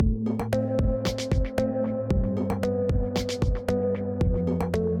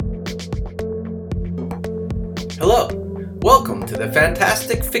Hello, welcome to the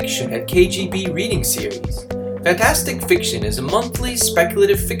Fantastic Fiction at KGB reading series. Fantastic Fiction is a monthly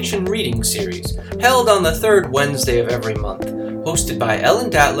speculative fiction reading series held on the third Wednesday of every month, hosted by Ellen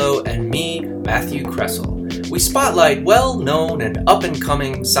Datlow and me, Matthew Kressel. We spotlight well-known and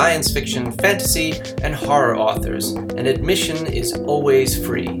up-and-coming science fiction, fantasy, and horror authors, and admission is always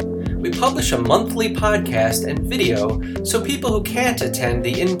free. We publish a monthly podcast and video so people who can't attend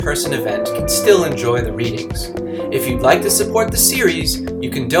the in-person event can still enjoy the readings. If you'd like to support the series, you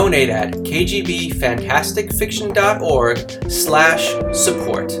can donate at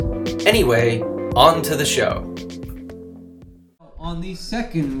kgbfantasticfiction.org/support. Anyway, on to the show. On the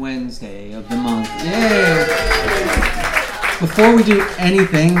second Wednesday of the month. Yay! Before we do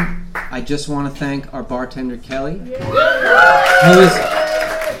anything, I just want to thank our bartender, Kelly, who is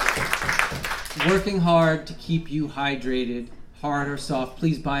working hard to keep you hydrated, hard or soft.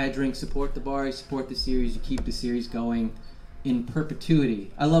 Please buy a drink, support the bar, you support the series, you keep the series going in perpetuity.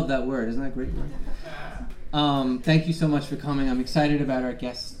 I love that word. Isn't that a great word? Thank you so much for coming. I'm excited about our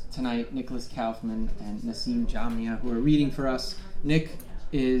guests tonight, Nicholas Kaufman and Nassim Jamnia, who are reading for us. Nick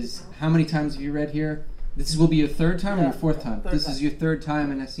is, how many times have you read here? This will be your third time or your fourth time? This is your third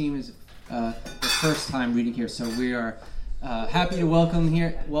time, and Nassim is the first time reading here. So we are happy to welcome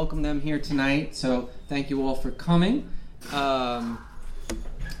them here tonight. So thank you all for coming.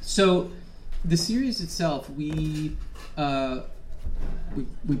 So the series itself, we buy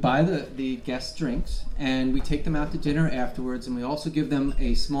the guest drinks and we take them out to dinner afterwards, and we also give them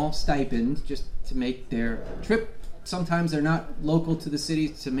a small stipend just to make their trip. Sometimes they're not local to the city,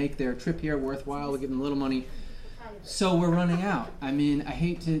 to make their trip here worthwhile. We give them a little money. So we're running out. I mean, I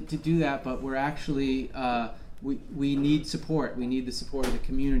hate to do that, but we're actually we need support. We need the support of the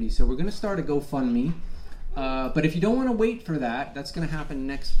community. So we're going to start a GoFundMe. But if you don't want to wait for that, that's going to happen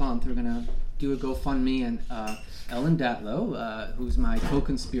next month. We're going to do a GoFundMe, and Ellen Datlow, who's my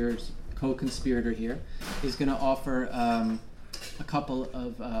co-conspirator here, is going to offer a couple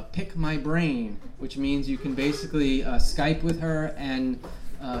of Pick My Brain, which means you can basically Skype with her and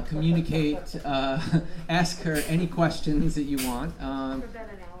communicate, ask her any questions that you want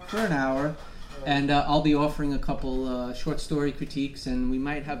for an hour. And I'll be offering a couple short story critiques, and we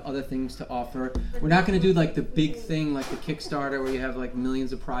might have other things to offer. We're not going to do like the big thing, like the Kickstarter, where you have like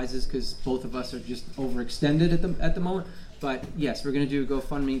millions of prizes, because both of us are just overextended at the moment. But yes, we're going to do a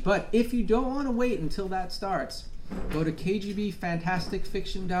GoFundMe. But if you don't want to wait until that starts, go to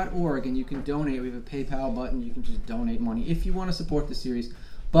kgbfantasticfiction.org and you can donate. We have a PayPal button. You can just donate money if you want to support the series.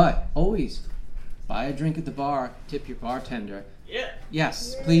 But always buy a drink at the bar, tip your bartender. Yeah.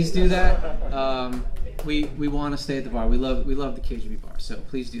 Yes, please do that. We want to stay at the bar. We love the KGB bar, so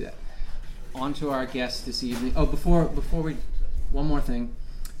please do that. On to our guests this evening. Oh, before we, one more thing.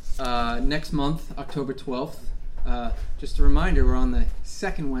 Next month, October 12th. Just a reminder, we're on the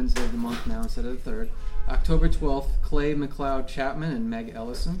second Wednesday of the month now instead of the third. October 12th, Clay McLeod Chapman and Meg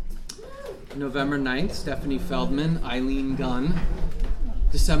Ellison. November 9th, Stephanie Feldman, Eileen Gunn.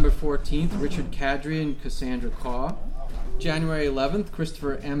 December 14th, Richard Kadri and Cassandra Kaw. January 11th,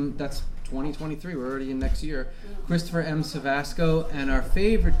 Christopher M. That's 2023. We're already in next year. Christopher M. Savasco, and our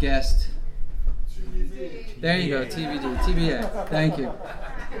favorite guest. There you go, TBA. Thank you.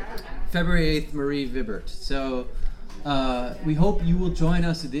 February 8th, Marie Vibert. So we hope you will join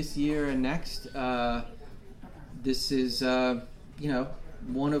us this year and next. This is,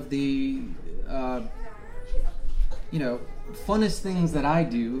 one of the, funnest things that I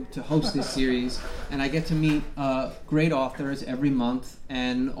do to host this series, and I get to meet great authors every month,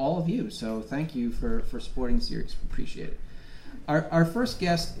 and all of you. So thank you for supporting the series. Appreciate it. Our first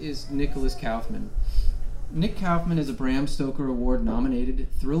guest is Nicholas Kaufman. Nick Kaufman is a Bram Stoker Award nominated,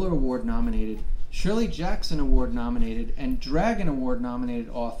 Thriller Award nominated, Shirley Jackson Award nominated, and Dragon Award nominated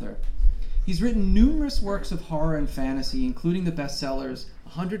author. He's written numerous works of horror and fantasy, including the bestsellers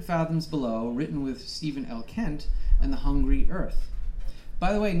 100 Fathoms Below, written with Stephen L. Kent, and The Hungry Earth.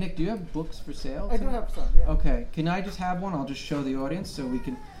 By the way, Nick, do you have books for sale? I do have some, yeah. Okay, can I just have one? I'll just show the audience so we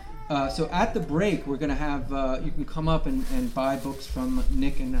can... so at the break, we're going to have... you can come up and buy books from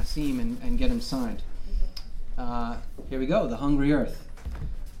Nick and Nassim and get them signed. Here we go, The Hungry Earth.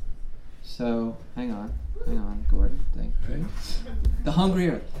 So, hang on, Gordon. Thank you. The Hungry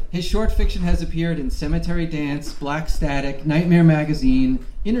Earth. His short fiction has appeared in Cemetery Dance, Black Static, Nightmare Magazine,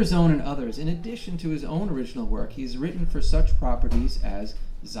 Inner Zone, and others. In addition to his own original work, he's written for such properties as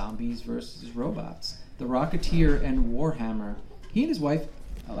Zombies vs. Robots, The Rocketeer, and Warhammer. He and his wife,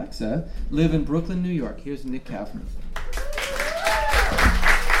 Alexa, live in Brooklyn, New York. Here's Nick Kaufman.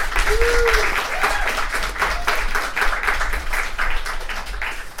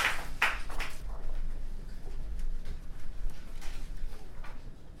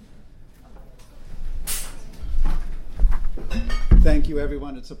 Thank you,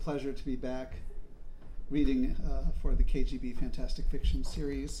 everyone. It's a pleasure to be back reading for the KGB Fantastic Fiction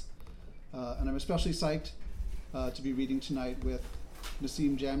series. And I'm especially psyched to be reading tonight with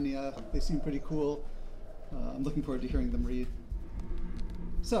Nassim Jamnia. They seem pretty cool. I'm looking forward to hearing them read.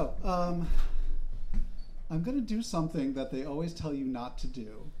 So, I'm going to do something that they always tell you not to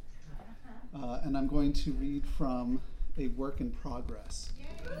do. And I'm going to read from a work in progress.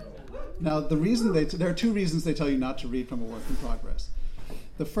 Now, there are two reasons they tell you not to read from a work in progress.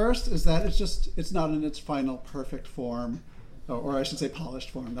 The first is that it's not in its final perfect form, or I should say polished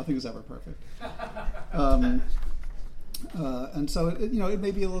form. Nothing is ever perfect. And so, it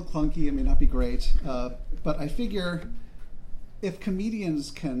may be a little clunky, it may not be great, but I figure if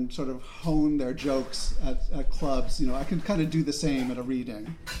comedians can sort of hone their jokes at clubs, I can kind of do the same at a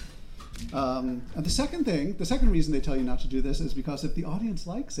reading. And the second reason they tell you not to do this is because if the audience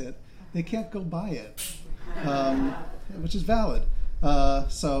likes it, they can't go buy it, which is valid.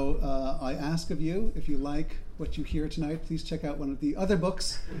 So I ask of you, if you like what you hear tonight, please check out one of the other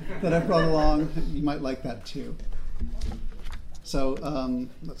books that I've brought along. You might like that too. So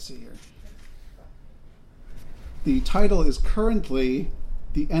let's see here. The title is currently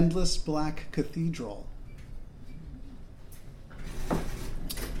The Endless Black Cathedral.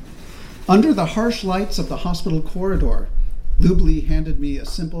 Under the harsh lights of the hospital corridor, Lubli handed me a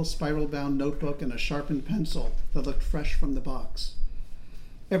simple spiral-bound notebook and a sharpened pencil that looked fresh from the box.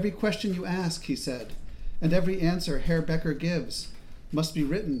 Every question you ask, he said, and every answer Herr Becker gives must be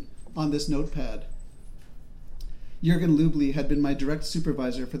written on this notepad. Jürgen Lubli had been my direct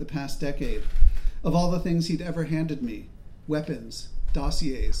supervisor for the past decade. Of all the things he'd ever handed me, weapons,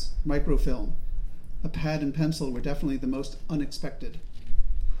 dossiers, microfilm, a pad and pencil were definitely the most unexpected.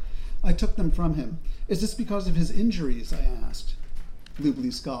 I took them from him. Is this because of his injuries? I asked.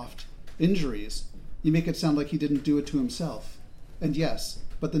 Lubli scoffed. Injuries? You make it sound like he didn't do it to himself. And yes,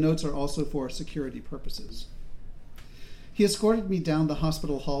 but the notes are also for security purposes. He escorted me down the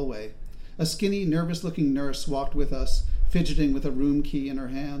hospital hallway. A skinny, nervous-looking nurse walked with us, fidgeting with a room key in her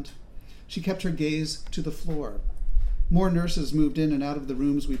hand. She kept her gaze to the floor. More nurses moved in and out of the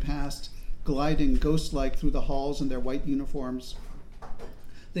rooms we passed, gliding ghost-like through the halls in their white uniforms.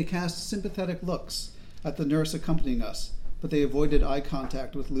 They cast sympathetic looks at the nurse accompanying us, but they avoided eye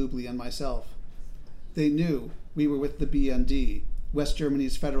contact with Lubli and myself. They knew we were with the BND, West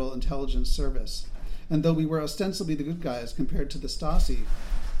Germany's Federal Intelligence Service, and though we were ostensibly the good guys compared to the Stasi,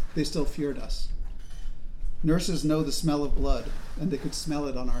 they still feared us. Nurses know the smell of blood, and they could smell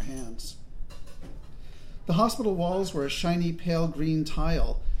it on our hands. The hospital walls were a shiny pale green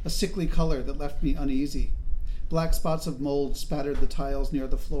tile, a sickly color that left me uneasy. Black spots of mold spattered the tiles near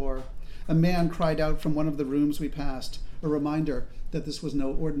the floor. A man cried out from one of the rooms we passed, a reminder that this was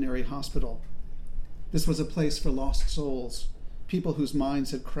no ordinary hospital. This was a place for lost souls, people whose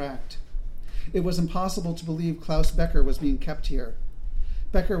minds had cracked. It was impossible to believe Klaus Becker was being kept here.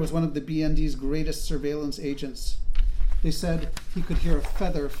 Becker was one of the BND's greatest surveillance agents. They said he could hear a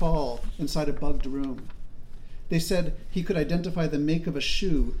feather fall inside a bugged room. They said he could identify the make of a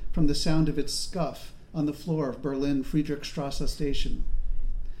shoe from the sound of its scuff on the floor of Berlin Friedrichstrasse station.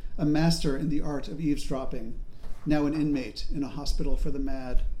 A master in the art of eavesdropping, now an inmate in a hospital for the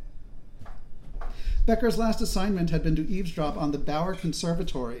mad. Becker's last assignment had been to eavesdrop on the Bauer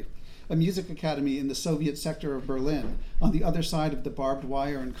Conservatory, a music academy in the Soviet sector of Berlin, on the other side of the barbed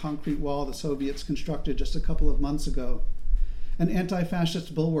wire and concrete wall the Soviets constructed just a couple of months ago. An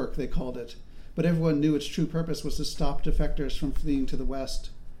anti-fascist bulwark, they called it, but everyone knew its true purpose was to stop defectors from fleeing to the West.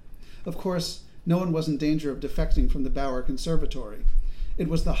 Of course, no one was in danger of defecting from the Bauer Conservatory. It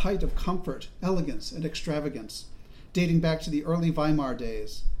was the height of comfort, elegance, and extravagance, dating back to the early Weimar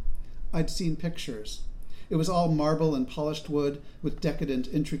days. I'd seen pictures. It was all marble and polished wood with decadent,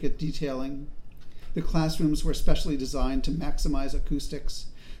 intricate detailing. The classrooms were specially designed to maximize acoustics.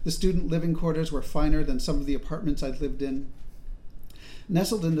 The student living quarters were finer than some of the apartments I'd lived in.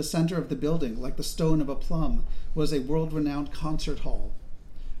 Nestled in the center of the building, like the stone of a plum, was a world-renowned concert hall.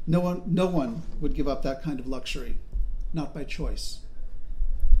 No one would give up that kind of luxury, not by choice.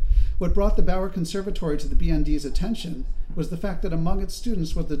 What brought the Bauer Conservatory to the BND's attention was the fact that among its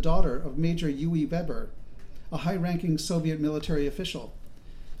students was the daughter of Major Yui Weber, a high-ranking Soviet military official.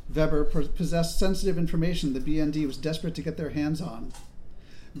 Weber possessed sensitive information the BND was desperate to get their hands on.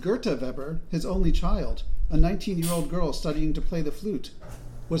 Goethe Weber, his only child, a 19-year-old girl studying to play the flute,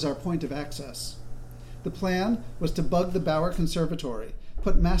 was our point of access. The plan was to bug the Bauer Conservatory,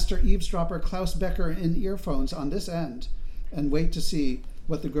 put master eavesdropper Klaus Becker in earphones on this end, and wait to see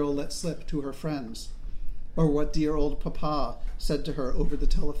what the girl let slip to her friends, or what dear old Papa said to her over the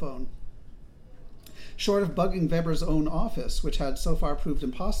telephone. Short of bugging Weber's own office, which had so far proved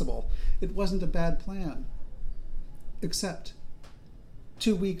impossible, it wasn't a bad plan. Except,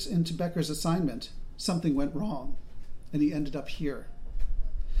 2 weeks into Becker's assignment, something went wrong, and he ended up here.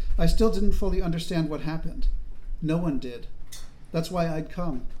 I still didn't fully understand what happened. No one did. That's why I'd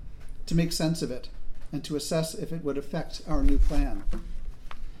come, to make sense of it, and to assess if it would affect our new plan.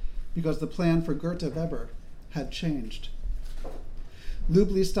 Because the plan for Goethe Weber had changed.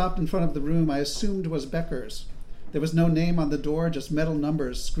 Lubli stopped in front of the room I assumed was Becker's. There was no name on the door, just metal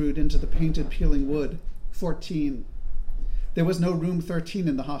numbers screwed into the painted peeling wood. 14. There was no room 13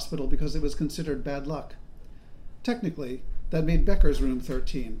 in the hospital because it was considered bad luck. Technically, that made Becker's room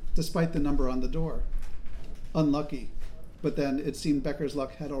 13, despite the number on the door. Unlucky, but then it seemed Becker's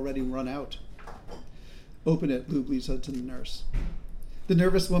luck had already run out. Open it, Lubli said to the nurse. The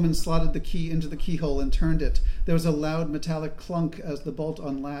nervous woman slotted the key into the keyhole and turned it. There was a loud metallic clunk as the bolt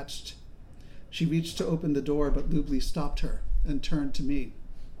unlatched. She reached to open the door, but Lubli stopped her and turned to me.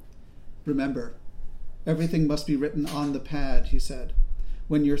 Remember, everything must be written on the pad, he said.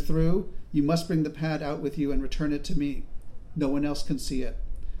 When you're through, you must bring the pad out with you and return it to me. No one else can see it.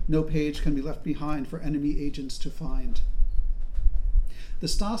 No page can be left behind for enemy agents to find. The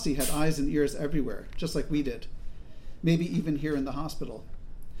Stasi had eyes and ears everywhere, just like we did. Maybe even here in the hospital.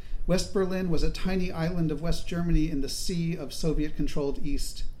 West Berlin was a tiny island of West Germany in the sea of Soviet-controlled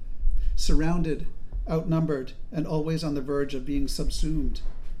East. Surrounded, outnumbered, and always on the verge of being subsumed.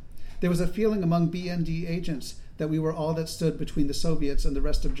 There was a feeling among BND agents that we were all that stood between the Soviets and the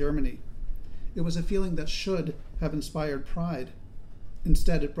rest of Germany. It was a feeling that should have inspired pride.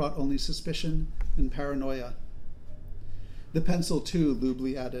 Instead, it brought only suspicion and paranoia. The pencil, too,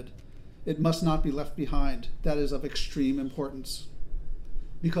 Lubli added. It must not be left behind. That is of extreme importance.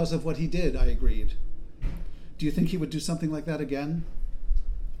 Because of what he did, I agreed. Do you think he would do something like that again?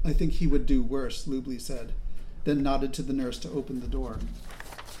 I think he would do worse, Lubli said, then nodded to the nurse to open the door.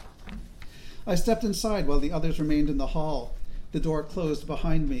 I stepped inside while the others remained in the hall. The door closed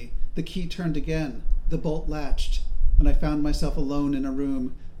behind me. The key turned again. The bolt latched, and I found myself alone in a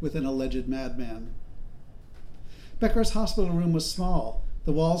room with an alleged madman. Becker's hospital room was small.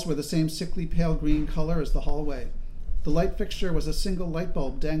 The walls were the same sickly pale green color as the hallway. The light fixture was a single light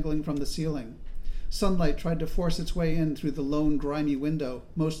bulb dangling from the ceiling. Sunlight tried to force its way in through the lone grimy window,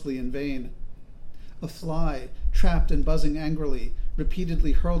 mostly in vain. A fly, trapped and buzzing angrily,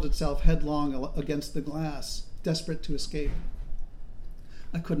 repeatedly hurled itself headlong against the glass, desperate to escape.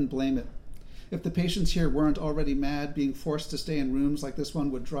 I couldn't blame it. If the patients here weren't already mad, being forced to stay in rooms like this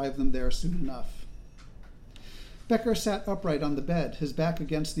one would drive them there soon enough. Becker sat upright on the bed, his back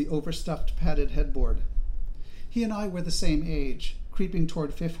against the overstuffed padded headboard. He and I were the same age, creeping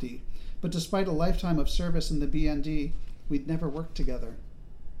toward 50, but despite a lifetime of service in the BND, we'd never worked together.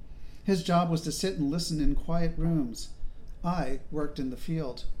 His job was to sit and listen in quiet rooms. I worked in the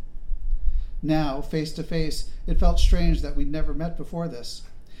field. Now, face to face, it felt strange that we'd never met before this.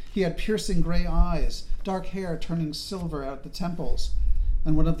 He had piercing gray eyes, dark hair turning silver at the temples,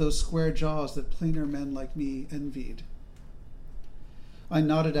 and one of those square jaws that plainer men like me envied. I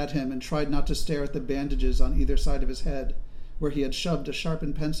nodded at him and tried not to stare at the bandages on either side of his head, where he had shoved a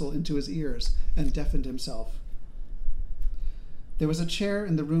sharpened pencil into his ears and deafened himself. There was a chair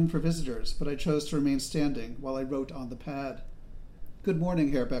in the room for visitors, but I chose to remain standing while I wrote on the pad. Good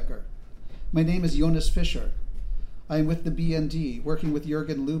morning, Herr Becker. My name is Jonas Fischer. I am with the BND, working with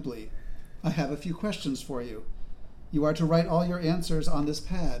Jürgen Lubli. I have a few questions for you. You are to write all your answers on this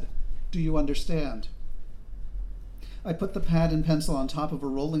pad. Do you understand? I put the pad and pencil on top of a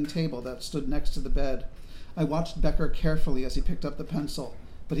rolling table that stood next to the bed. I watched Becker carefully as he picked up the pencil,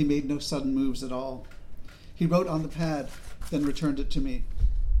 but he made no sudden moves at all. He wrote on the pad, then returned it to me.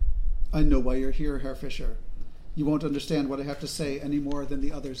 I know why you're here, Herr Fischer. You won't understand what I have to say any more than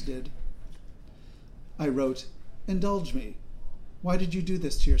the others did. I wrote, Indulge me. Why did you do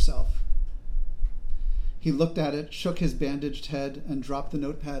this to yourself? He looked at it, shook his bandaged head, and dropped the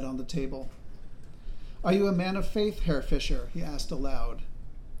notepad on the table. Are you a man of faith, Herr Fischer? He asked aloud.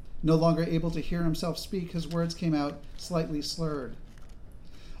 No longer able to hear himself speak, his words came out slightly slurred.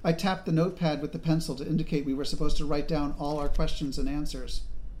 I tapped the notepad with the pencil to indicate we were supposed to write down all our questions and answers.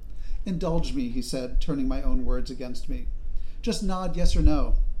 Indulge me, he said, turning my own words against me. Just nod yes or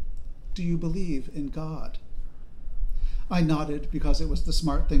no. Do you believe in God? I nodded because it was the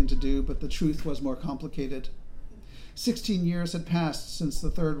smart thing to do, but the truth was more complicated. 16 years had passed since the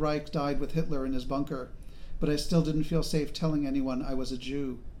Third Reich died with Hitler in his bunker, but I still didn't feel safe telling anyone I was a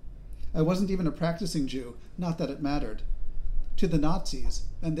Jew. I wasn't even a practicing Jew, not that it mattered. To the Nazis,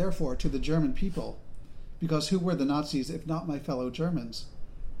 and therefore to the German people, because who were the Nazis if not my fellow Germans?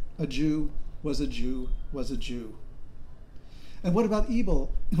 A Jew was a Jew, was a Jew. And what about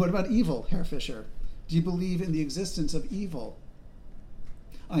evil? What about evil, Herr Fischer? Do you believe in the existence of evil?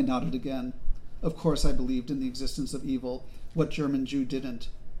 I nodded again. Of course I believed in the existence of evil. What German Jew didn't?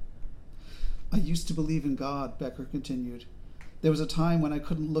 I used to believe in God, Becker continued. There was a time when I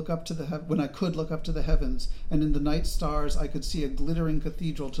could look up to the heavens, and in the night stars I could see a glittering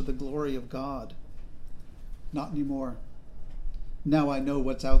cathedral to the glory of God. Not anymore. Now I know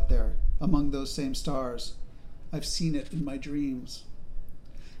what's out there, among those same stars. I've seen it in my dreams.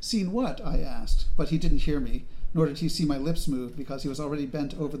 Seen what? I asked, but he didn't hear me, nor did he see my lips move because he was already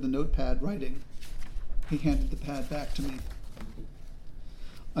bent over the notepad writing. He handed the pad back to me.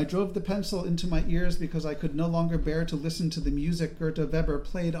 I drove the pencil into my ears because I could no longer bear to listen to the music Gerda Weber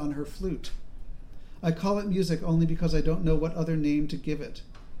played on her flute. I call it music only because I don't know what other name to give it.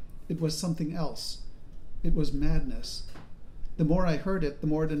 It was something else. It was madness. The more I heard it, the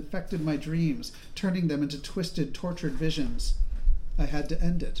more it infected my dreams, turning them into twisted, tortured visions. I had to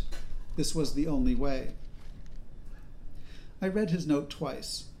end it. This was the only way. I read his note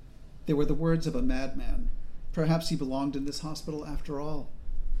twice. They were the words of a madman. Perhaps he belonged in this hospital after all.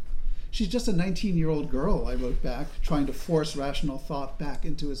 She's just a 19-year-old girl, I wrote back, trying to force rational thought back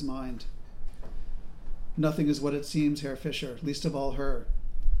into his mind. Nothing is what it seems, Herr Fischer, least of all her.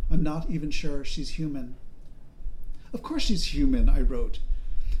 I'm not even sure she's human. Of course she's human, I wrote.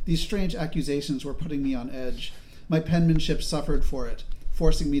 These strange accusations were putting me on edge. My penmanship suffered for it,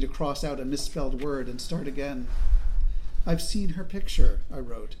 forcing me to cross out a misspelled word and start again. I've seen her picture, I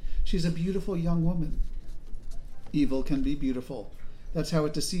wrote. She's a beautiful young woman. Evil can be beautiful. That's how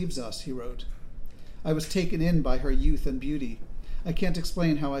it deceives us, he wrote. I was taken in by her youth and beauty. I can't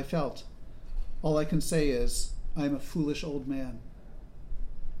explain how I felt. All I can say is, I am a foolish old man.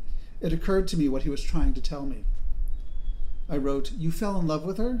 It occurred to me what he was trying to tell me. I wrote, you fell in love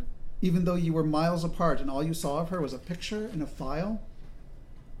with her, even though you were miles apart and all you saw of her was a picture in a file?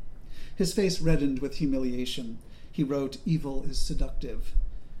 His face reddened with humiliation. He wrote, evil is seductive.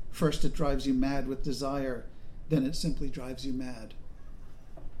 First it drives you mad with desire, then it simply drives you mad.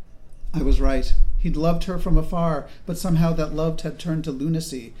 I was right. He'd loved her from afar, but somehow that love had turned to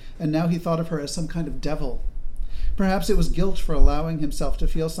lunacy, and now he thought of her as some kind of devil. Perhaps it was guilt for allowing himself to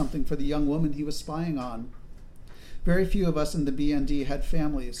feel something for the young woman he was spying on. Very few of us in the BND had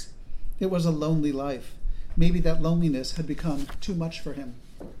families. It was a lonely life. Maybe that loneliness had become too much for him.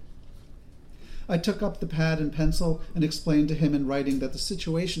 I took up the pad and pencil and explained to him in writing that the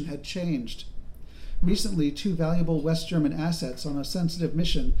situation had changed. Recently, 2 valuable West German assets on a sensitive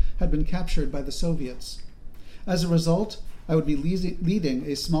mission had been captured by the Soviets. As a result, I would be leading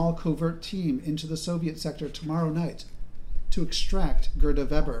a small covert team into the Soviet sector tomorrow night to extract Gerda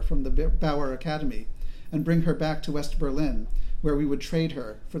Weber from the Bauer Academy and bring her back to West Berlin, where we would trade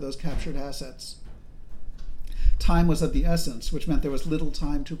her for those captured assets. Time was of the essence, which meant there was little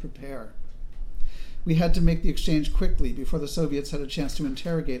time to prepare. We had to make the exchange quickly before the Soviets had a chance to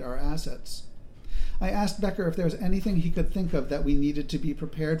interrogate our assets. I asked Becker if there was anything he could think of that we needed to be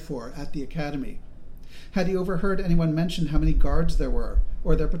prepared for at the academy. Had he overheard anyone mention how many guards there were,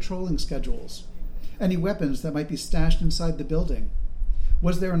 or their patrolling schedules? Any weapons that might be stashed inside the building?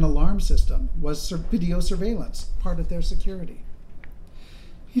 Was there an alarm system? Was video surveillance part of their security?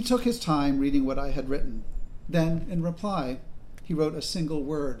 He took his time reading what I had written. Then, in reply, he wrote a single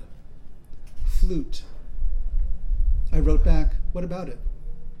word. Flute. I wrote back, what about it?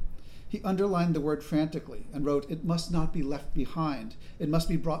 He underlined the word frantically and wrote, it must not be left behind. It must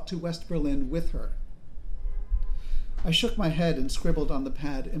be brought to West Berlin with her. I shook my head and scribbled on the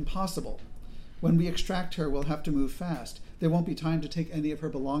pad, impossible. When we extract her, we'll have to move fast. There won't be time to take any of her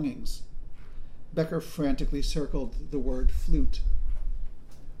belongings. Becker frantically circled the word flute.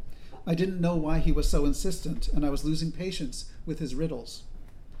 I didn't know why he was so insistent, and I was losing patience with his riddles.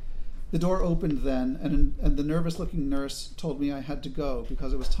 The door opened then, and the nervous-looking nurse told me I had to go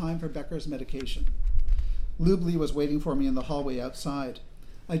because it was time for Becker's medication. Lubli was waiting for me in the hallway outside.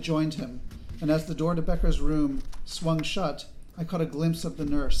 I joined him, and as the door to Becker's room swung shut, I caught a glimpse of the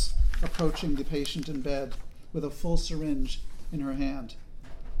nurse approaching the patient in bed with a full syringe in her hand.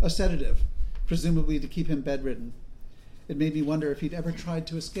 A sedative, presumably to keep him bedridden. It made me wonder if he'd ever tried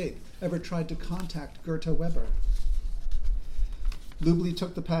to escape, ever tried to contact Gerda Weber. Lubli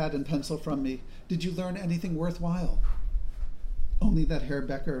took the pad and pencil from me. Did you learn anything worthwhile? Only that Herr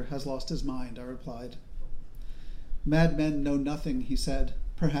Becker has lost his mind, I replied. Madmen know nothing, he said,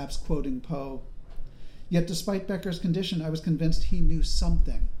 perhaps quoting Poe. Yet despite Becker's condition, I was convinced he knew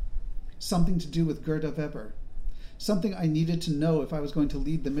something. Something to do with Gerda Weber. Something I needed to know if I was going to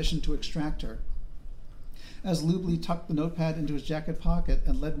lead the mission to extract her. As Lubley tucked the notepad into his jacket pocket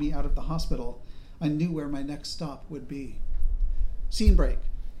and led me out of the hospital, I knew where my next stop would be. Scene break.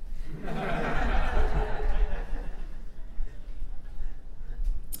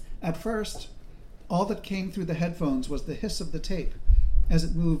 At first, all that came through the headphones was the hiss of the tape as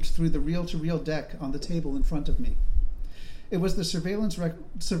it moved through the reel-to-reel deck on the table in front of me. It was the surveillance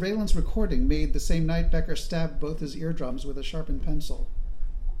recording made the same night Becker stabbed both his eardrums with a sharpened pencil.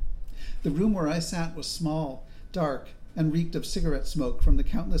 The room where I sat was small, dark, and reeked of cigarette smoke from the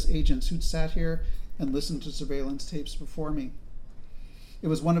countless agents who'd sat here and listened to surveillance tapes before me. It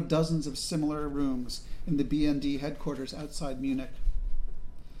was one of dozens of similar rooms in the BND headquarters outside Munich.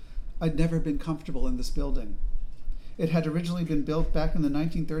 I'd never been comfortable in this building. It had originally been built back in the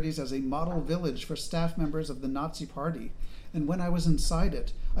 1930s as a model village for staff members of the Nazi Party, and when I was inside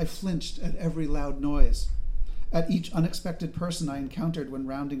it, I flinched at every loud noise, at each unexpected person I encountered when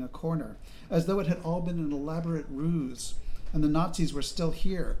rounding a corner, as though it had all been an elaborate ruse, and the Nazis were still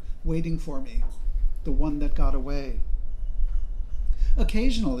here, waiting for me, the one that got away.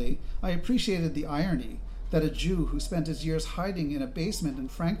 Occasionally, I appreciated the irony that a Jew who spent his years hiding in a basement in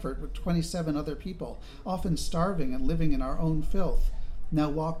Frankfurt with 27 other people, often starving and living in our own filth, now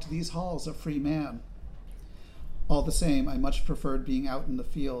walked these halls a free man. All the same, I much preferred being out in the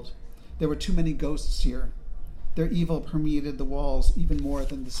field. There were too many ghosts here. Their evil permeated the walls even more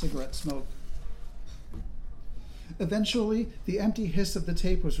than the cigarette smoke. Eventually, the empty hiss of the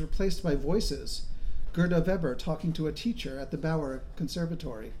tape was replaced by voices. Gerda Weber talking to a teacher at the Bauer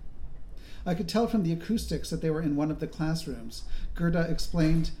Conservatory. I could tell from the acoustics that they were in one of the classrooms. Gerda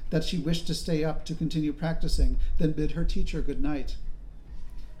explained that she wished to stay up to continue practicing, then bid her teacher good night.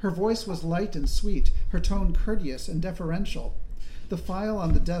 Her voice was light and sweet, her tone courteous and deferential. The file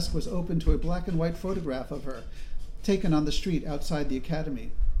on the desk was open to a black and white photograph of her, taken on the street outside the academy.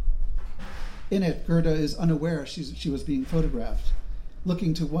 In it, Gerda is unaware she was being photographed,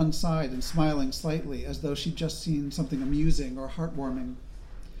 looking to one side and smiling slightly as though she'd just seen something amusing or heartwarming.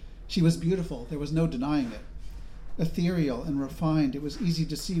 She was beautiful, there was no denying it. Ethereal and refined, it was easy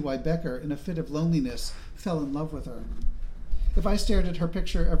to see why Becker, in a fit of loneliness, fell in love with her. If I stared at her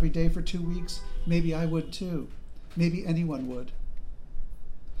picture every day for 2 weeks, maybe I would too. Maybe anyone would.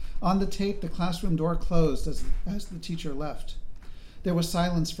 On the tape, the classroom door closed as the teacher left. There was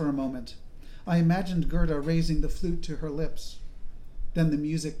silence for a moment. I imagined Gerda raising the flute to her lips. Then the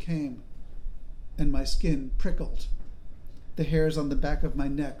music came, and my skin prickled. The hairs on the back of my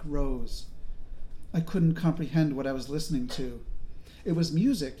neck rose. I couldn't comprehend what I was listening to. It was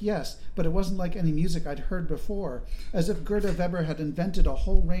music, yes, but it wasn't like any music I'd heard before, as if Gerda Weber had invented a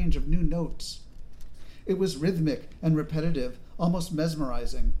whole range of new notes. It was rhythmic and repetitive, almost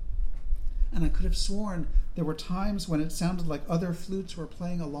mesmerizing. And I could have sworn there were times when it sounded like other flutes were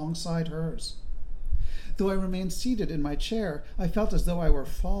playing alongside hers. Though I remained seated in my chair, I felt as though I were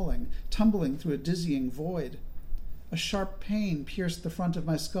falling, tumbling through a dizzying void. A sharp pain pierced the front of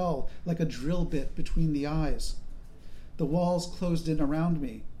my skull like a drill bit between the eyes. The walls closed in around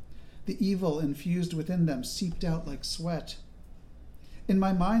me. The evil infused within them seeped out like sweat. In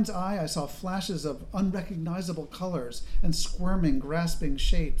my mind's eye, I saw flashes of unrecognizable colors and squirming, grasping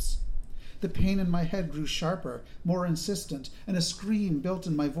shapes. The pain in my head grew sharper, more insistent, and a scream built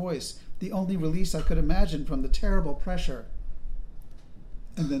in my voice, the only release I could imagine from the terrible pressure.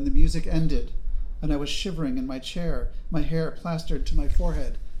 And then the music ended, and I was shivering in my chair, my hair plastered to my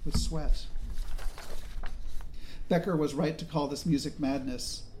forehead with sweat. Becker was right to call this music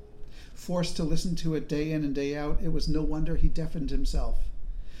madness. Forced to listen to it day in and day out, it was no wonder he deafened himself.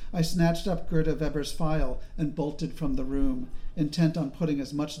 I snatched up Gerda Weber's file and bolted from the room, intent on putting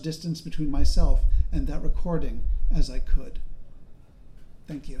as much distance between myself and that recording as I could.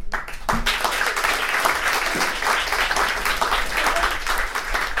 Thank you.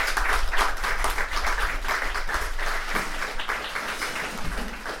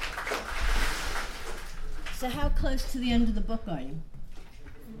 So how close to the end of the book are you?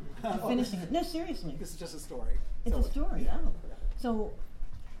 Finishing it? No, seriously. This is just a story. It's a story, oh. So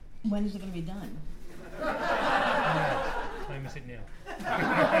when is it going to be done? Time is it now?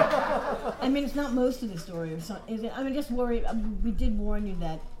 I mean, it's not most of the story, or something, is it? I mean, just worry. We did warn you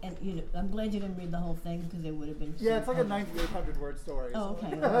that, and I'm glad you didn't read the whole thing because it would have been. Yeah, it's like a 9,800 word story. Oh, so.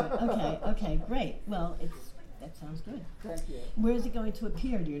 okay, okay, great. Well, that sounds good. Thank you. Where is it going to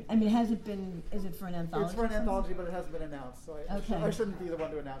appear? Has it been? Is it for an anthology? It's for an anthology, but it hasn't been announced, so I shouldn't be the one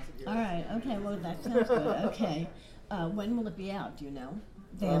to announce it here. All right. Okay. Well, that sounds good. Okay. When will it be out? Do you know?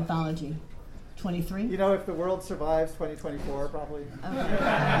 The anthology. 23? If the world survives 2024, probably.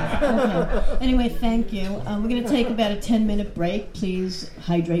 Okay. Anyway, thank you. We're going to take about a 10-minute break. Please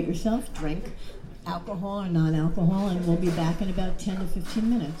hydrate yourself, drink. alcohol or non-alcohol, and we'll be back in about 10 to 15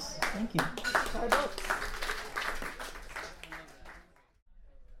 minutes. Thank you.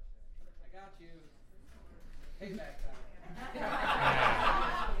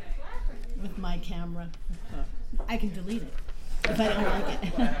 With my camera. I can delete it if I don't like it.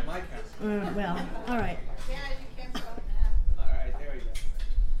 I have my camera. Well, all right. All right, there we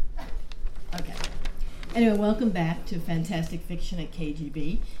go. Okay. Anyway, welcome back to Fantastic Fiction at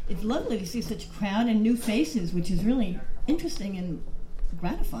KGB. It's lovely to see such a crowd and new faces, which is really interesting and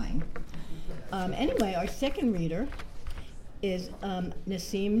gratifying. Anyway, our second reader is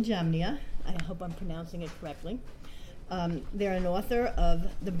Nassim Jamnia. I hope I'm pronouncing it correctly. They're an author of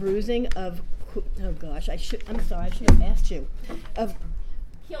The Bruising of... I'm sorry, I should have asked you. Of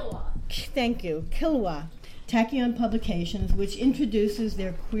Kilwa. Thank you. Kilwa. Tachyon Publications, which introduces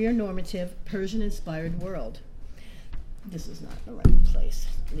their queer normative Persian-inspired world. This is not the right place.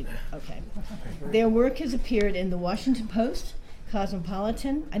 Okay. Their work has appeared in the Washington Post,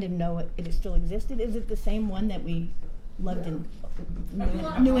 Cosmopolitan. I didn't know it still existed. Is it the same one that we loved and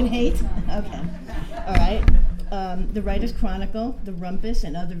knew and hate? Okay. All right. The Writers' Chronicle, The Rumpus,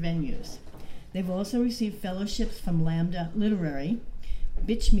 and other venues. They've also received fellowships from Lambda Literary,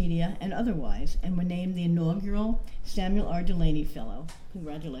 Bitch Media, and otherwise, and were named the inaugural Samuel R. Delaney Fellow.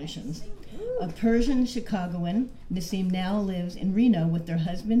 Congratulations. A Persian Chicagoan, Nassim now lives in Reno with their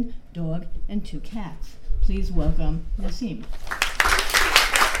husband, dog, and 2 cats. Please welcome Nassim.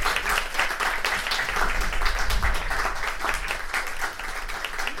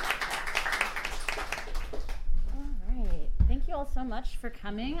 Thank you all so much for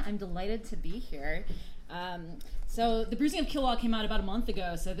coming. I'm delighted to be here. So The Bruising of Kilwa came out about a month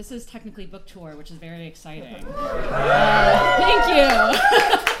ago, so this is technically book tour, which is very exciting. Thank you.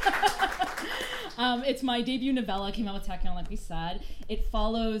 It's my debut novella, came out with Tachyon, like we said. It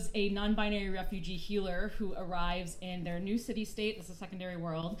follows a non-binary refugee healer who arrives in their new city-state, this is a secondary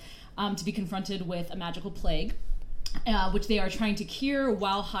world, to be confronted with a magical plague, which they are trying to cure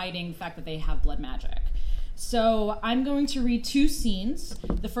while hiding the fact that they have blood magic. So I'm going to read 2 scenes.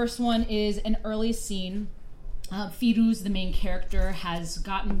 The first one is an early scene. Firuz, the main character, has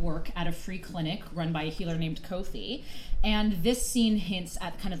gotten work at a free clinic run by a healer named Kofi. And this scene hints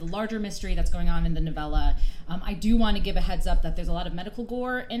at kind of the larger mystery that's going on in the novella. I do want to give a heads up that there's a lot of medical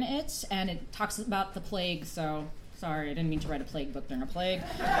gore in it, and it talks about the plague, so sorry, I didn't mean to write a plague book during a plague.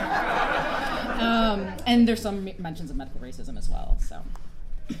 And there's some mentions of medical racism as well, so...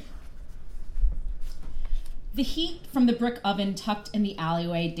 The heat from the brick oven tucked in the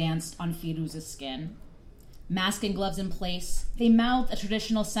alleyway danced on Firuz's skin. Mask and gloves in place, they mouthed a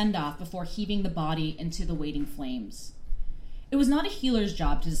traditional send-off before heaving the body into the waiting flames. It was not a healer's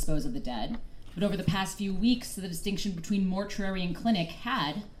job to dispose of the dead, but over the past few weeks, the distinction between mortuary and clinic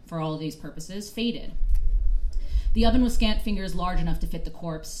had, for all of these purposes, faded. The oven was scant fingers large enough to fit the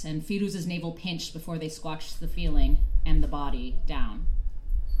corpse, and Firuz's navel pinched before they squashed the feeling and the body down.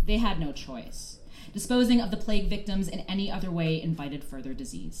 They had no choice. Disposing of the plague victims in any other way invited further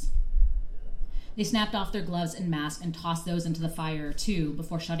disease. They snapped off their gloves and masks and tossed those into the fire, too,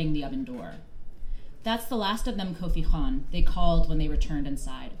 before shutting the oven door. That's the last of them, Kofi Khan, they called when they returned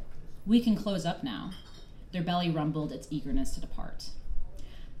inside. We can close up now. Their belly rumbled its eagerness to depart.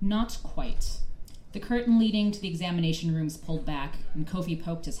 Not quite. The curtain leading to the examination rooms pulled back, and Kofi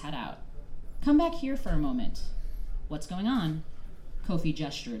poked his head out. Come back here for a moment. What's going on? Kofi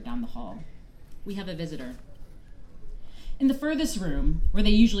gestured down the hall. We have a visitor. In the furthest room, where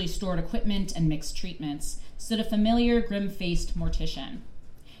they usually stored equipment and mixed treatments, stood a familiar, grim-faced mortician.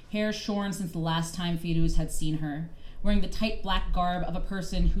 Hair shorn since the last time Firuz had seen her, wearing the tight black garb of a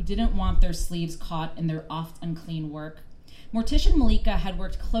person who didn't want their sleeves caught in their oft-unclean work. Mortician Malika had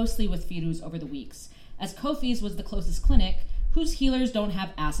worked closely with Firuz over the weeks, as Kofi's was the closest clinic, whose healers don't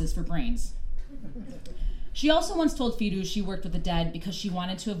have asses for brains. She also once told Firuz she worked with the dead because she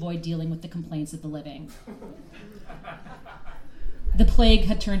wanted to avoid dealing with the complaints of the living. The plague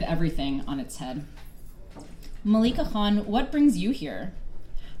had turned everything on its head. Malika Khan, what brings you here?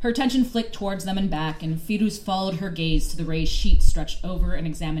 Her attention flicked towards them and back, and Firuz followed her gaze to the raised sheet stretched over an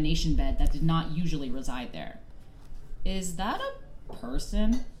examination bed that did not usually reside there. Is that a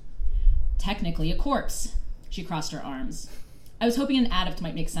person? Technically a corpse. She crossed her arms. I was hoping an adept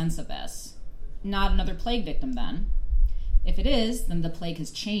might make sense of this. Not another plague victim, then. If it is, then the plague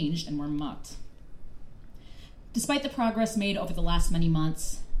has changed and we're mucked. Despite the progress made over the last many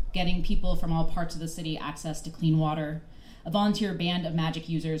months, getting people from all parts of the city access to clean water, a volunteer band of magic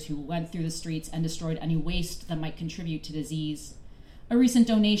users who went through the streets and destroyed any waste that might contribute to disease, a recent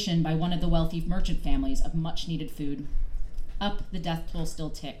donation by one of the wealthy merchant families of much-needed food, up the death toll still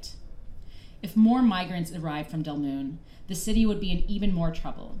ticked. If more migrants arrived from Delmoon, the city would be in even more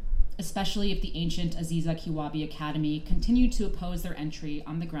trouble, especially if the ancient Aziza Kiwabi Academy continued to oppose their entry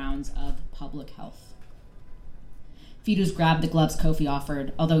on the grounds of public health. Firuz grabbed the gloves Kofi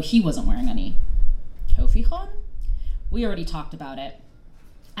offered, although he wasn't wearing any. Kofi Khan? We already talked about it.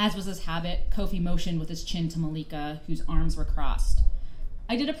 As was his habit, Kofi motioned with his chin to Malika, whose arms were crossed.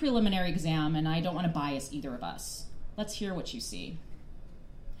 I did a preliminary exam, and I don't want to bias either of us. Let's hear what you see.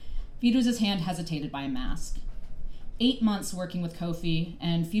 Firuz's hand hesitated by a mask. 8 months working with Kofi,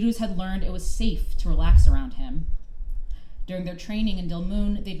 and Firuz had learned it was safe to relax around him. During their training in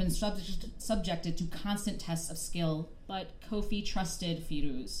Delmoon, they'd been subjected to constant tests of skill, but Kofi trusted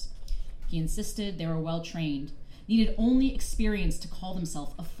Firuz. He insisted they were well-trained, needed only experience to call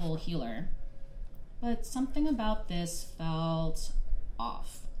themselves a full healer. But something about this felt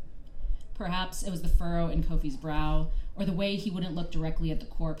off. Perhaps it was the furrow in Kofi's brow, or the way he wouldn't look directly at the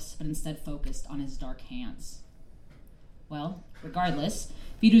corpse, but instead focused on his dark hands. Well, regardless,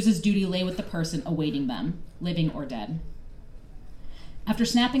 Firuz's duty lay with the person awaiting them, living or dead. After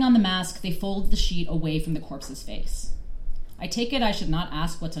snapping on the mask, they folded the sheet away from the corpse's face. I take it I should not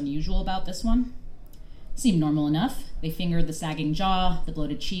ask what's unusual about this one? Seemed normal enough. They fingered the sagging jaw, the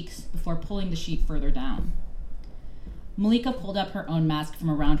bloated cheeks, before pulling the sheet further down. Malika pulled up her own mask from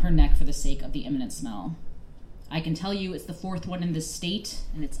around her neck for the sake of the imminent smell. I can tell you it's the 4th one in this state,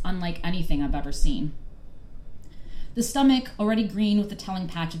 and it's unlike anything I've ever seen. The stomach, already green with the telling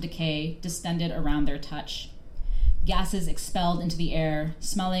patch of decay, distended around their touch. Gases expelled into the air,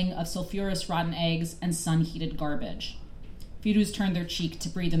 smelling of sulfurous rotten eggs and sun-heated garbage. Firuz turned their cheek to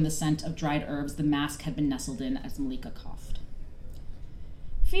breathe in the scent of dried herbs the mask had been nestled in as Malika coughed.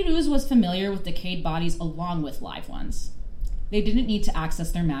 Firuz was familiar with decayed bodies along with live ones. They didn't need to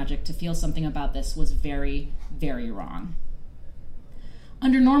access their magic to feel something about this was very, very wrong.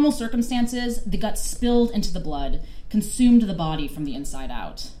 Under normal circumstances, the gut spilled into the blood, consumed the body from the inside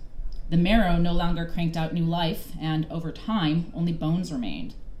out. The marrow no longer cranked out new life, and over time, only bones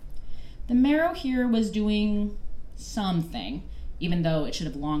remained. The marrow here was doing something, even though it should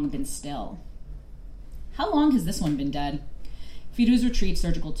have long been still. How long has this one been dead? Firuz retrieved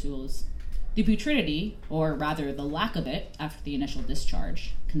surgical tools. The putridity, or rather the lack of it, after the initial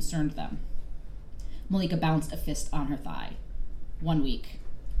discharge, concerned them. Malika bounced a fist on her thigh. 1 week.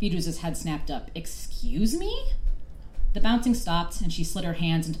 Firuz's head snapped up. Excuse me? The bouncing stopped, and she slid her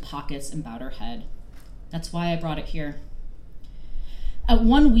hands into pockets and bowed her head. That's why I brought it here. At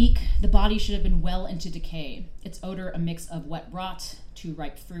 1 week, the body should have been well into decay, its odor a mix of wet rot, too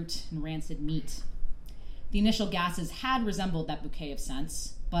ripe fruit, and rancid meat. The initial gases had resembled that bouquet of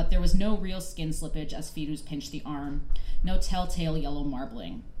scents, but there was no real skin slippage as Firuz pinched the arm, no telltale yellow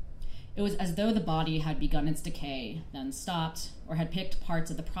marbling. It was as though the body had begun its decay, then stopped, or had picked parts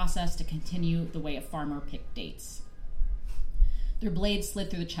of the process to continue the way a farmer picked dates. Their blades slid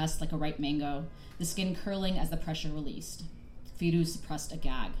through the chest like a ripe mango, the skin curling as the pressure released. Firuz suppressed a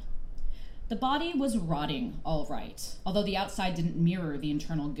gag. The body was rotting, all right, although the outside didn't mirror the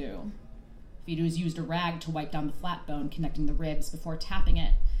internal goo. Firuz used a rag to wipe down the flat bone connecting the ribs before tapping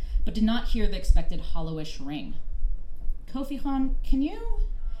it, but did not hear the expected hollowish ring. Kofi Khan, can you?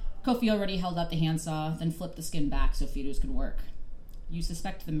 Kofi already held up the handsaw, then flipped the skin back so Firuz could work. You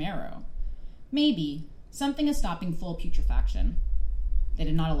suspect the marrow? Maybe. Something is stopping full putrefaction. They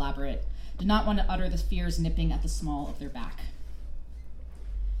did not elaborate, did not want to utter the fears nipping at the small of their back.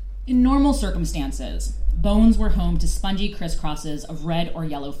 In normal circumstances, bones were home to spongy crisscrosses of red or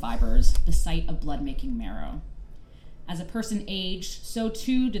yellow fibers, the site of blood-making marrow. As a person aged, so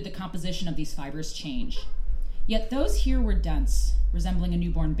too did the composition of these fibers change. Yet those here were dense, resembling a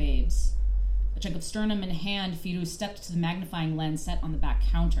newborn babe's. A chunk of sternum in hand, Firuz stepped to the magnifying lens set on the back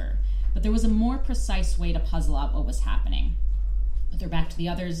counter, but there was a more precise way to puzzle out what was happening. With their back to the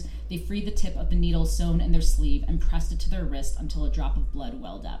others, they freed the tip of the needle sewn in their sleeve and pressed it to their wrist until a drop of blood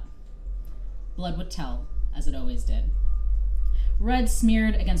welled up. Blood would tell, as it always did. Red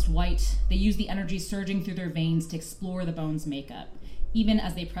smeared against white, they used the energy surging through their veins to explore the bone's makeup, even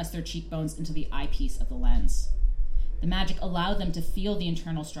as they pressed their cheekbones into the eyepiece of the lens. The magic allowed them to feel the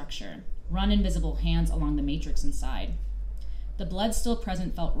internal structure, run invisible hands along the matrix inside. The blood still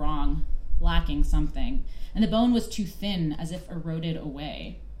present felt wrong, lacking something, and the bone was too thin, as if eroded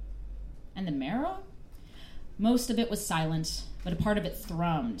away. And the marrow? Most of it was silent, but a part of it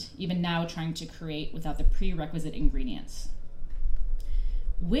thrummed, even now trying to create without the prerequisite ingredients.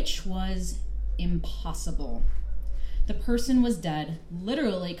 Which was impossible. The person was dead,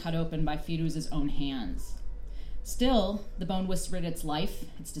 literally cut open by Firuz's own hands. Still, the bone whispered its life,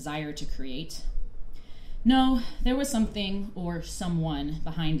 its desire to create. No, there was something, or someone,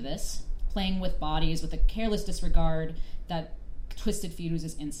 behind this. playing with bodies with a careless disregard that twisted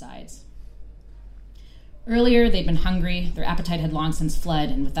Firuz's insides. Earlier, they'd been hungry, their appetite had long since fled,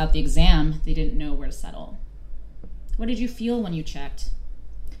 and without the exam, they didn't know where to settle. What did you feel when you checked?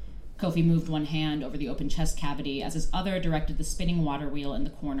 Kofi moved one hand over the open chest cavity as his other directed the spinning water wheel in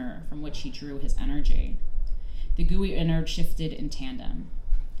the corner from which he drew his energy. The gooey innard shifted in tandem.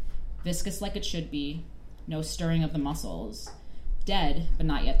 Viscous like it should be, no stirring of the muscles. Dead, but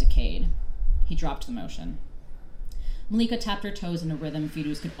not yet decayed. He dropped the motion. Malika tapped her toes in a rhythm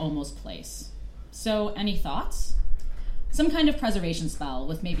Firuz could almost place. So, any thoughts? Some kind of preservation spell,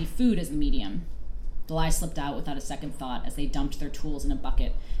 with maybe food as the medium. Delai slipped out without a second thought as they dumped their tools in a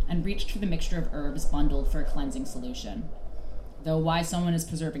bucket and reached for the mixture of herbs bundled for a cleansing solution. Though why someone is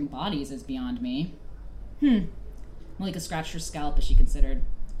preserving bodies is beyond me. Malika scratched her scalp as she considered.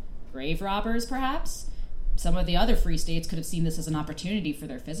 Grave robbers, perhaps? Some of the other free states could have seen this as an opportunity for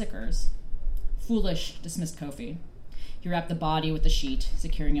their physicers. Foolish, dismissed Kofi. He wrapped the body with the sheet,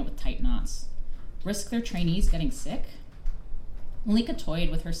 securing it with tight knots. Risk their trainees getting sick? Malika toyed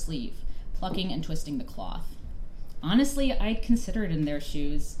with her sleeve, plucking and twisting the cloth. Honestly, I'd consider it in their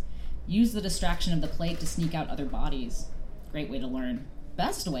shoes. Use the distraction of the plague to sneak out other bodies. Great way to learn.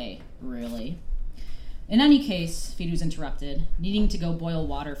 Best way, really. In any case, Firuz interrupted, needing to go boil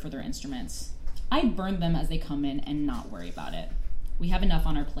water for their instruments. I'd burn them as they come in and not worry about it. We have enough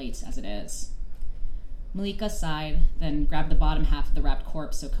on our plates as it is. Malika sighed, then grabbed the bottom half of the wrapped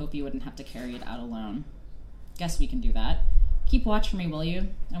corpse so Kofi wouldn't have to carry it out alone. Guess we can do that. Keep watch for me, will you?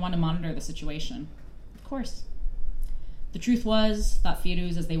 I want to monitor the situation. Of course. The truth was, thought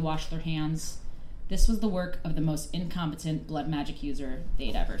Firuz as they washed their hands, this was the work of the most incompetent blood magic user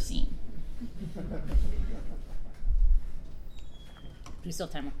they'd ever seen. Do we still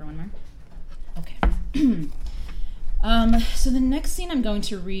have time for one more? Okay. So the next scene I'm going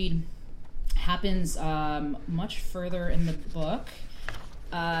to read happens much further in the book.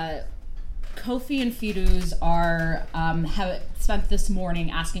 Kofi and Firuz have spent this morning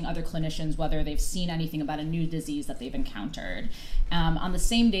asking other clinicians whether they've seen anything about a new disease that they've encountered. On the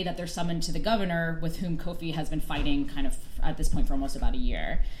same day that they're summoned to the governor, with whom Kofi has been fighting kind of at this point for almost about a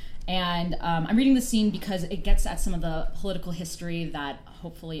year. And I'm reading the scene because it gets at some of the political history that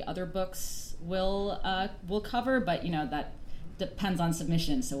hopefully other books will cover, but that depends on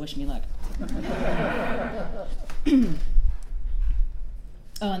submission, so wish me luck.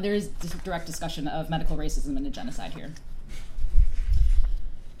 Oh, and there is direct discussion of medical racism and a genocide here.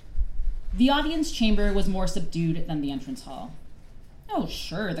 The audience chamber was more subdued than the entrance hall. Oh,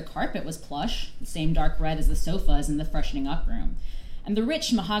 sure, the carpet was plush, the same dark red as the sofas in the freshening up room. And the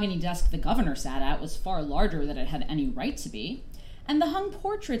rich mahogany desk the governor sat at was far larger than it had any right to be. And the hung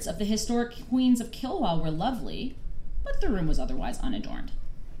portraits of the historic queens of Kilwa were lovely, but the room was otherwise unadorned.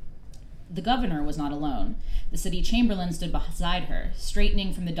 The governor was not alone. The city chamberlain stood beside her,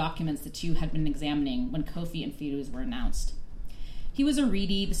 straightening from the documents the two had been examining when Kofi and Firuz were announced. He was a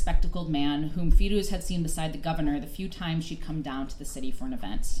reedy, bespectacled man whom Firuz had seen beside the governor the few times she'd come down to the city for an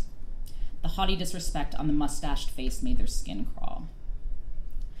event. The haughty disrespect on the mustached face made their skin crawl.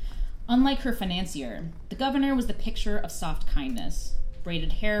 Unlike her financier, the governor was the picture of soft kindness.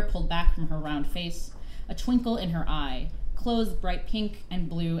 Braided hair pulled back from her round face, a twinkle in her eye, clothes bright pink and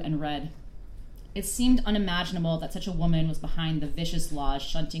blue and red. It seemed unimaginable that such a woman was behind the vicious laws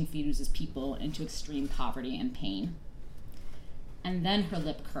shunting Firuz's people into extreme poverty and pain. And then her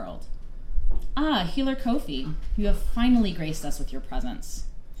lip curled. Ah, Healer Kofi, you have finally graced us with your presence.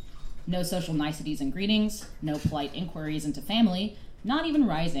 No social niceties and greetings, no polite inquiries into family, not even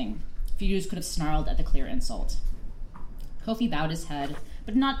rising. Firuz could have snarled at the clear insult. Kofi bowed his head,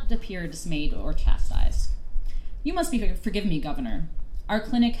 but did not appear dismayed or chastised. You must forgive me, Governor. Our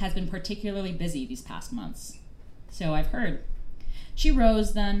clinic has been particularly busy these past months. So I've heard. She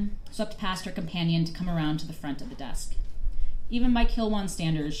rose, then, swept past her companion to come around to the front of the desk. Even by Kilwan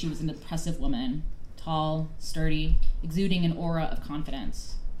standards, she was an impressive woman, tall, sturdy, exuding an aura of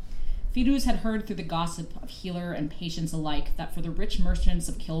confidence. Firuz had heard through the gossip of healer and patients alike that for the rich merchants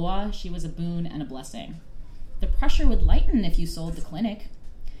of Kilwa, she was a boon and a blessing. The pressure would lighten if you sold the clinic.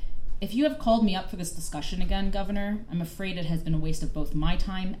 If you have called me up for this discussion again, Governor, I'm afraid it has been a waste of both my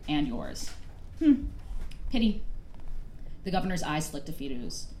time and yours. Pity. The governor's eyes flicked to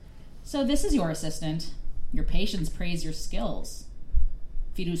Firuz. So this is your assistant. Your patients praise your skills.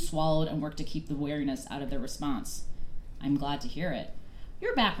 Firuz swallowed and worked to keep the weariness out of their response. I'm glad to hear it.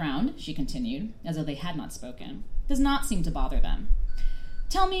 Your background, she continued, as though they had not spoken, does not seem to bother them.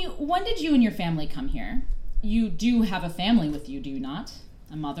 Tell me, when did you and your family come here? You do have a family with you, do you not?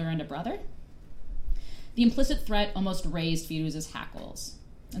 A mother and a brother? The implicit threat almost raised Firuz's hackles.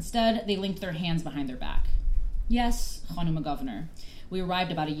 Instead, they linked their hands behind their back. Yes, Khanuma Governor. We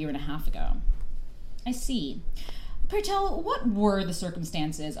arrived about 1.5 years ago. I see. Pray tell, what were the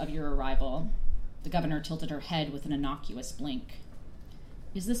circumstances of your arrival? The governor tilted her head with an innocuous blink.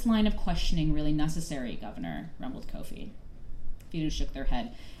 Is this line of questioning really necessary, Governor? Rumbled Kofi. Fidus shook their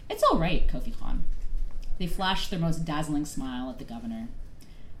head. It's all right, Kofi Khan. They flashed their most dazzling smile at the governor.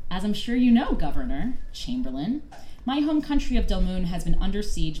 As I'm sure you know, Governor, Chamberlain, my home country of Delmoon has been under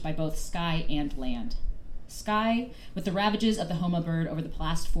siege by both sky and land. Sky, with the ravages of the Homa bird over the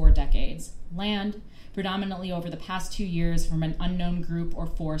past 4 decades. Land, predominantly over the past 2 years from an unknown group or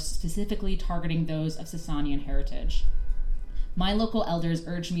force specifically targeting those of Sasanian heritage. My local elders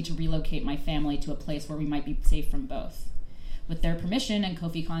urged me to relocate my family to a place where we might be safe from both. With their permission and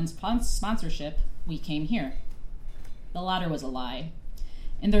Kofi Khan's sponsorship, we came here. The latter was a lie.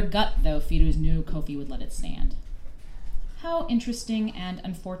 In their gut, though, Fidus knew Kofi would let it stand. How interesting and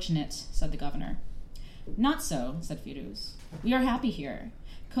unfortunate, said the governor. Not so, said Fidus. We are happy here.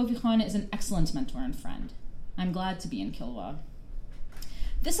 Kofi Khan is an excellent mentor and friend. I'm glad to be in Kilwa.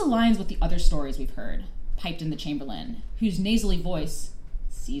 This aligns with the other stories we've heard, piped in the Chamberlain, whose nasally voice,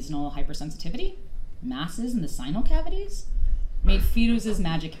 seasonal hypersensitivity, masses in the sinal cavities, made Fidus's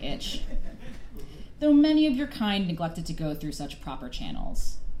magic itch. Though many of your kind neglected to go through such proper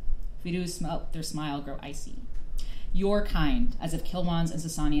channels. Fidus smelt their smile grow icy. Your kind, as if Kilwans and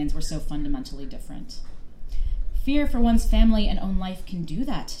Sasanians were so fundamentally different. Fear for one's family and own life can do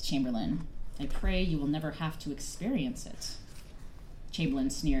that, Chamberlain. I pray you will never have to experience it. Chamberlain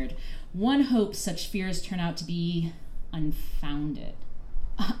sneered. One hopes such fears turn out to be unfounded.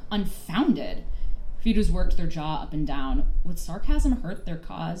 Unfounded? Fidus worked their jaw up and down. Would sarcasm hurt their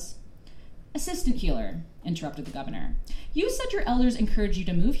cause? Assistant healer, interrupted the governor. You said your elders encouraged you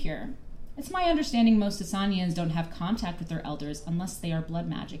to move here. It's my understanding most Sasanians don't have contact with their elders unless they are blood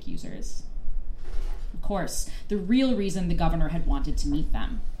magic users. Of course, the real reason the governor had wanted to meet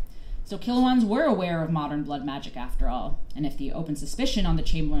them. So Kilwans were aware of modern blood magic after all, and if the open suspicion on the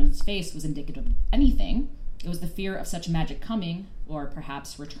Chamberlain's face was indicative of anything, it was the fear of such magic coming, or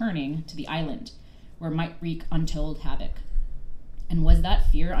perhaps returning, to the island, where it might wreak untold havoc. And was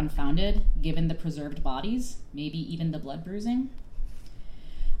that fear unfounded, given the preserved bodies, maybe even the blood bruising?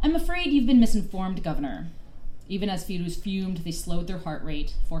 I'm afraid you've been misinformed, Governor. Even as Fidus fumed, they slowed their heart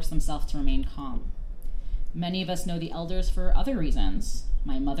rate, forced themselves to remain calm. Many of us know the elders for other reasons.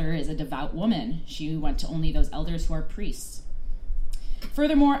 My mother is a devout woman. She went to only those elders who are priests.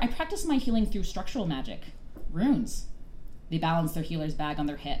 Furthermore, I practice my healing through structural magic. Runes. They balanced their healer's bag on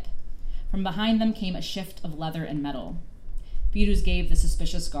their hip. From behind them came a shift of leather and metal. Fidus gave the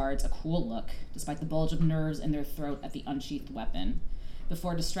suspicious guards a cool look, despite the bulge of nerves in their throat at the unsheathed weapon,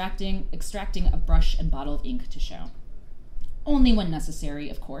 before extracting a brush and bottle of ink to show. Only when necessary,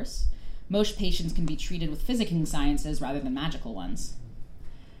 of course. Most patients can be treated with physicking sciences rather than magical ones.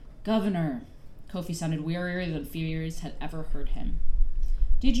 Governor, Kofi sounded wearier than Fidus had ever heard him.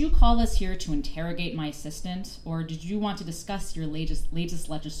 Did you call us here to interrogate my assistant, or did you want to discuss your latest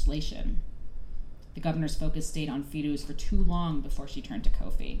legislation? The governor's focus stayed on Fidus for too long before she turned to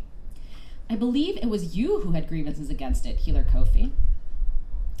Kofi. I believe it was you who had grievances against it, Healer Kofi.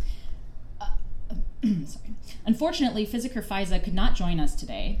 Sorry. Unfortunately, Physiker Faiza could not join us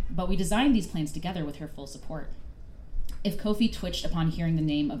today, but we designed these plans together with her full support. If Kofi twitched upon hearing the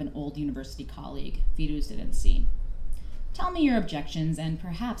name of an old university colleague, Fidus didn't see. Tell me your objections, and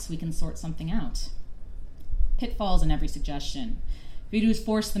perhaps we can sort something out. Pitfalls in every suggestion. Fidus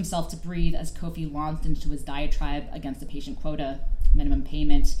forced himself to breathe as Kofi launched into his diatribe against the patient quota, minimum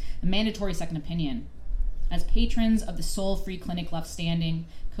payment, a mandatory second opinion. As patrons of the sole free clinic left standing,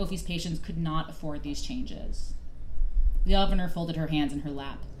 Kofi's patients could not afford these changes. The governor folded her hands in her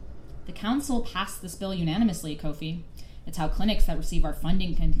lap. The council passed this bill unanimously, Kofi. It's how clinics that receive our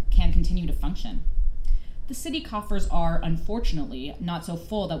funding can continue to function. The city coffers are, unfortunately, not so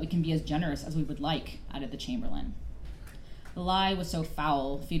full that we can be as generous as we would like, added the Chamberlain. The lie was so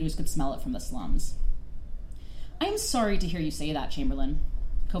foul, Fidus could smell it from the slums. I am sorry to hear you say that, Chamberlain.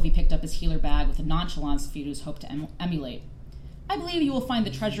 Kofi picked up his healer bag with a nonchalance Fidus hoped to emulate. I believe you will find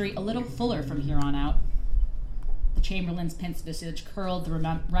the treasury a little fuller from here on out. The Chamberlain's pinched visage curled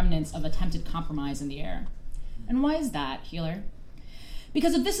the remnants of attempted compromise in the air. And why is that, healer?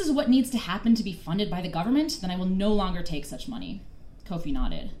 Because if this is what needs to happen to be funded by the government, then I will no longer take such money. Kofi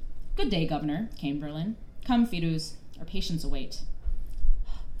nodded. Good day, Governor, Chamberlain. Come, Fidus. Our patients await.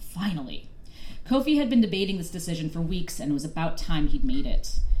 Finally. Kofi had been debating this decision for weeks, and it was about time he'd made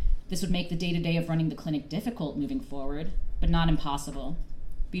it. This would make the day-to-day of running the clinic difficult moving forward, but not impossible.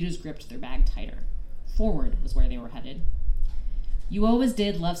 Fidus gripped their bag tighter. Forward was where they were headed. You always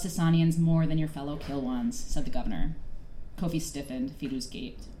did love Sasanians more than your fellow Kilwans, said the governor. Kofi stiffened. Firuz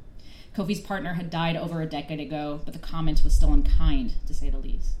gaped. Kofi's partner had died over a decade ago, but the comment was still unkind, to say the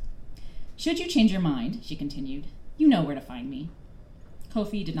least. Should you change your mind, she continued, you know where to find me.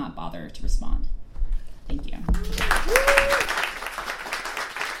 Kofi did not bother to respond. Thank you.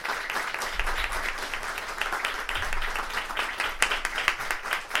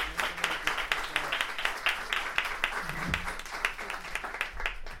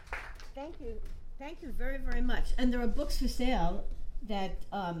 Thank you very, very much. And there are books for sale that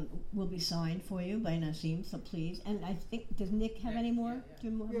will be signed for you by Nasim, so please. And I think, does Nick have any more? Do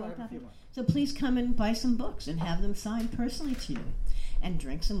you have more copies? So please come and buy some books and have them signed personally to you. And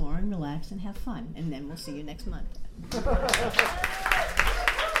drink some more and relax and have fun. And then we'll see you next month.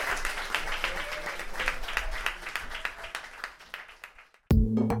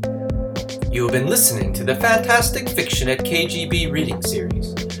 You have been listening to the Fantastic Fiction at KGB reading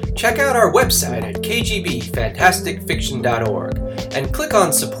series. Check out our website at kgbfantasticfiction.org and click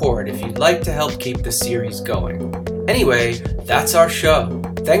on support if you'd like to help keep the series going. Anyway, that's our show.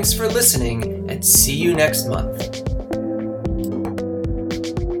 Thanks for listening and see you next month.